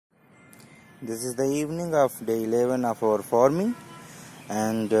This is the evening of day 11 of our farming,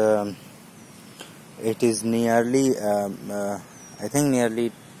 and it is nearly, I think,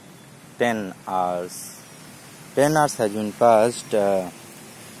 nearly 10 hours. 10 hours has been passed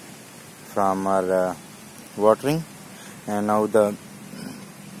from our watering, and now the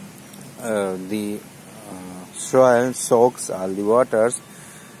soil soaks all the waters,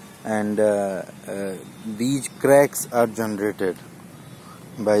 and these cracks are generated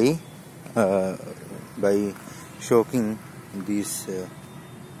by uh, soaking these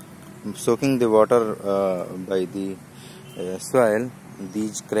soaking the water by the soil.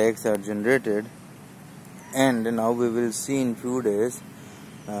 These cracks are generated, and now we will see in few days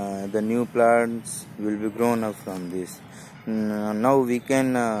the new plants will be grown up from this. Now we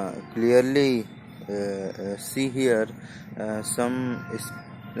can clearly see here some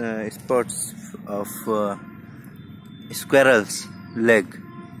spots of squirrel's leg.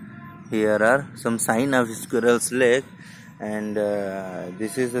 Here are some sign of squirrel's leg, and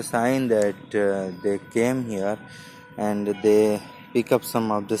this is a sign that they came here and they pick up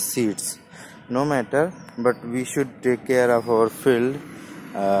some of the seeds. No matter, but we should take care of our field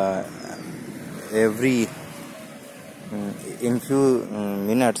every in few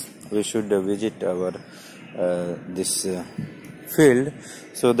minutes. We should visit our this field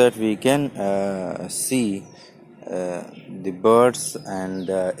so that we can see the birds and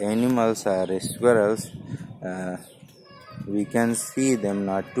animals or squirrels. We can see them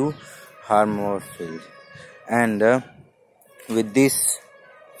not to harm our field. And with these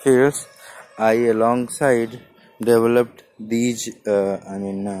fields, I alongside developed these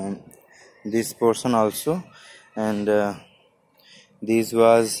this portion also, and this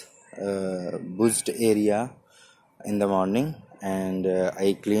was bush area in the morning, and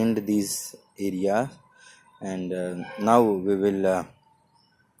I cleaned this area, and now we will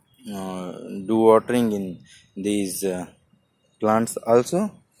do watering in these plants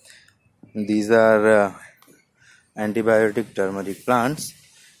also. These are antibiotic turmeric plants,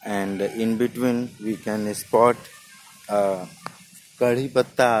 and in between we can spot kadhi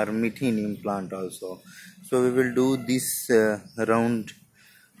patta or methi neem plant also. So we will do this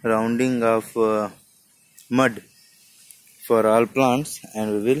rounding of mud for all plants,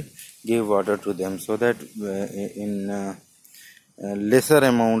 and we will give water to them so that in lesser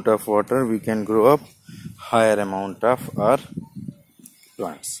amount of water we can grow up higher amount of our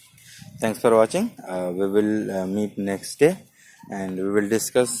plants. Thanks for watching. We will meet next day, and we will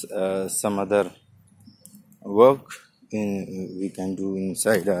discuss some other work we can do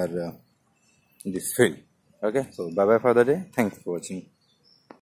inside our this field. Okay, so bye bye for the day. Thanks for watching.